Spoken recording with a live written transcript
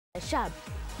شاب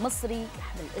مصري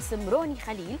يحمل اسم روني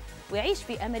خليل ويعيش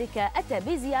في أمريكا، أتى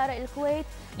بزيارة الكويت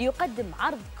ليقدم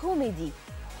عرض كوميدي.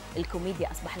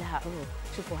 الكوميديا أصبح لها عروض،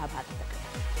 شوفوها بهذا التقرير.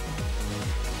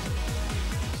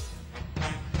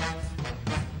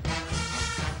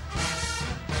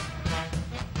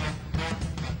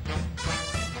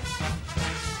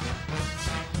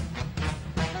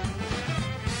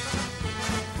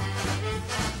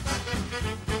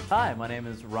 Hi, my name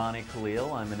is Ronnie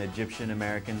Khalil. I'm an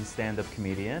Egyptian-American stand-up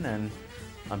comedian, and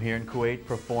I'm here in Kuwait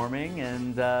performing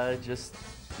and just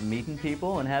meeting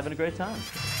people and having a great time.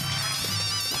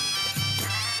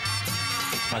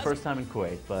 My first time in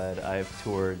Kuwait, but I've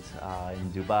toured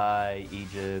in Dubai,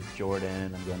 Egypt,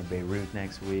 Jordan. I'm going to Beirut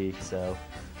next week, so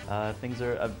I've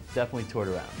definitely toured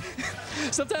around.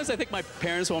 Sometimes I think my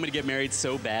parents want me to get married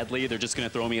so badly, they're just going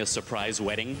to throw me a surprise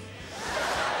wedding.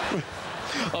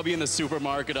 I'll be in the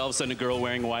supermarket, all of a sudden a girl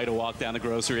wearing white will walk down the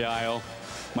grocery aisle.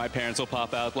 My parents will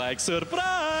pop out like,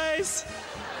 surprise!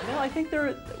 You know, I think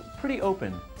they're pretty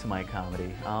open to my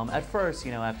comedy. At first,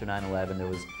 you know, after 9/11, there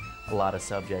was a lot of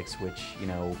subjects which, you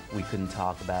know, we couldn't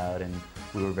talk about and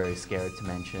we were very scared to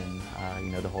mention,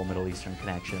 you know, the whole Middle Eastern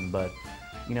connection. But,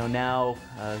 you know, now,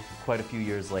 quite a few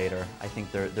years later, I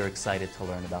think they're excited to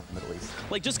learn about the Middle East.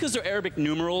 Like, just because they're Arabic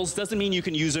numerals doesn't mean you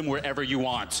can use them wherever you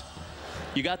want.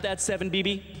 You got that,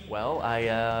 7BB? Well,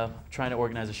 I'm trying to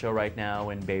organize a show right now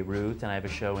in Beirut, and I have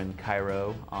a show in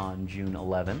Cairo on June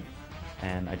 11th.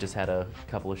 And I just had a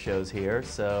couple of shows here,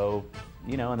 so,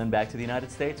 you know, and then back to the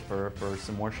United States for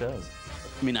some more shows.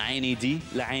 Min aini di,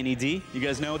 la aini di. You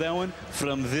guys know that one?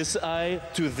 From this eye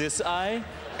to this eye.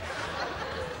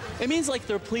 It means like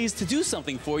they're pleased to do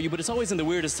something for you, but it's always in the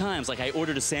weirdest times. Like I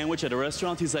ordered a sandwich at a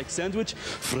restaurant, he's like, sandwich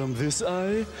from this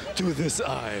eye to this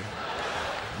eye.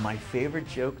 My favorite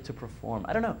joke to perform,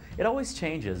 I don't know, it always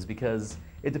changes because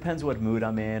it depends what mood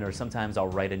I'm in, or sometimes I'll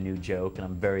write a new joke and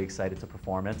I'm very excited to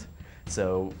perform it.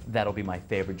 So that'll be my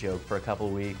favorite joke for a couple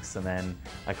of weeks, and then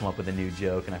I come up with a new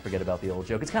joke and I forget about the old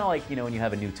joke. It's kind of like, you know, when you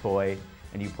have a new toy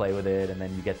and you play with it and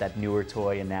then you get that newer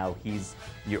toy and now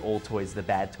your old toy's the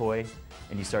bad toy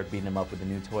and you start beating him up with the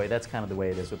new toy. That's kind of the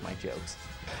way it is with my jokes.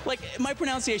 Like, my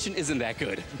pronunciation isn't that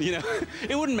good, you know?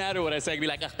 It wouldn't matter what I say. I'd be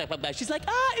like, she's like,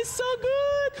 it's so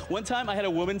good. One time I had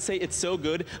a woman say it's so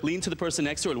good, lean to the person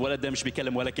next to her,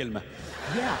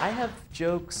 yeah, I have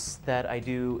jokes that I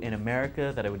do in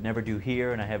America that I would never do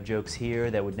here, and I have jokes here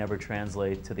that would never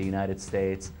translate to the United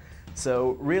States.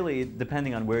 So really,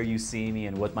 depending on where you see me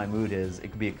and what my mood is, it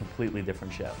could be a completely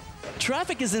different show.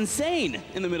 Traffic is insane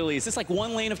in the Middle East. It's like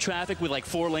one lane of traffic with like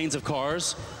 4 lanes of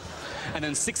cars, and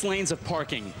then 6 lanes of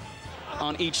parking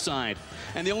on each side.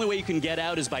 And the only way you can get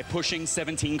out is by pushing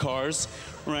 17 cars,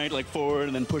 right? Like forward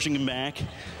and then pushing them back.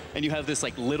 And you have this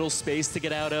like little space to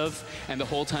get out of, and the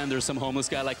whole time there's some homeless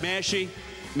guy like, Mashi,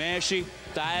 Mashi,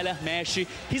 Ta'ala, Mashi.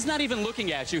 He's not even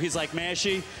looking at you. He's like,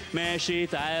 Mashi, Mashi,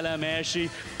 Ta'ala, Mashi,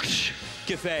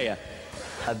 Kifaya.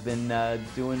 I've been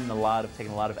taking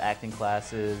a lot of acting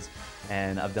classes,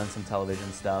 and I've done some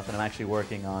television stuff, and I'm actually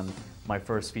working on my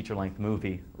first feature-length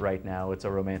movie right now. It's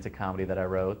a romantic comedy that I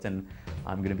wrote, and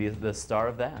I'm going to be the star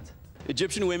of that.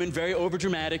 Egyptian women, very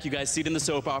overdramatic. You guys see it in the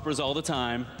soap operas all the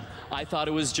time. I thought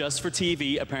it was just for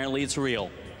TV. Apparently, it's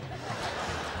real.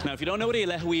 Now, if you don't know what a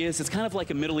lahwi is, it's kind of like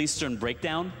a Middle Eastern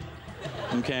breakdown,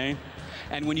 okay?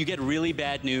 And when you get really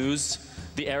bad news,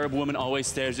 the Arab woman always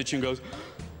stares at you and goes,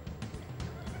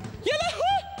 Ya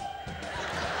lahwi!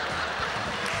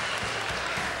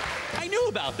 I knew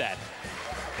about that.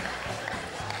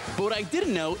 But what I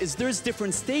didn't know is there's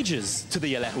different stages to the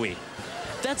Ya lahwi.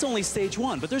 That's only stage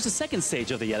 1, but there's a second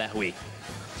stage of the Ya lahwi.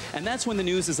 And that's when the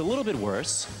news is a little bit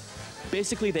worse.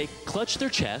 Basically, they clutch their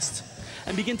chest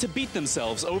and begin to beat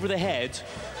themselves over the head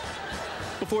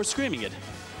before screaming it.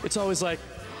 It's always like,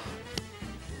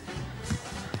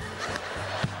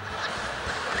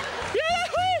 Ya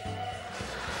lahwi!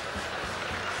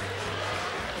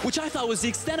 Which I thought was the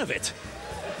extent of it.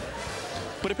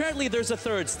 But apparently there's a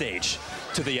third stage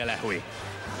to the Ya lahwi.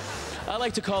 I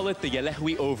like to call it the Ya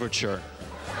lahwi Overture,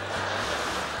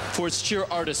 for its sheer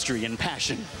artistry and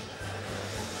passion.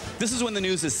 This is when the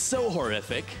news is so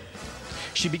horrific,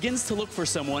 she begins to look for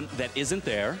someone that isn't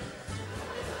there,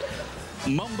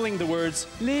 mumbling the words,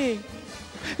 Le,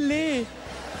 Le,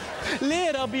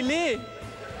 Le, Rabbi, Le,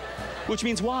 which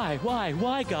means why,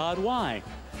 God, why?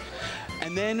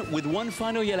 And then with one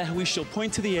final Ya lahwi, she'll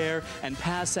point to the air and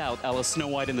pass out a la Snow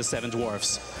White and the 7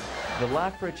 Dwarfs. The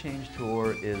Laugh for a Change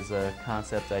tour is a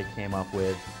concept I came up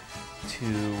with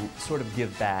to sort of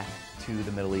give back to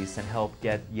the Middle East and help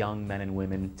get young men and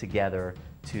women together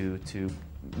to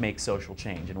make social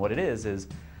change. And what it is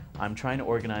I'm trying to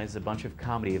organize a bunch of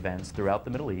comedy events throughout the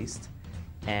Middle East.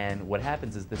 And what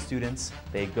happens is the students,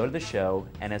 they go to the show,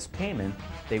 and as payment,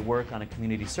 they work on a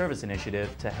community service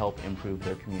initiative to help improve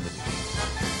their community.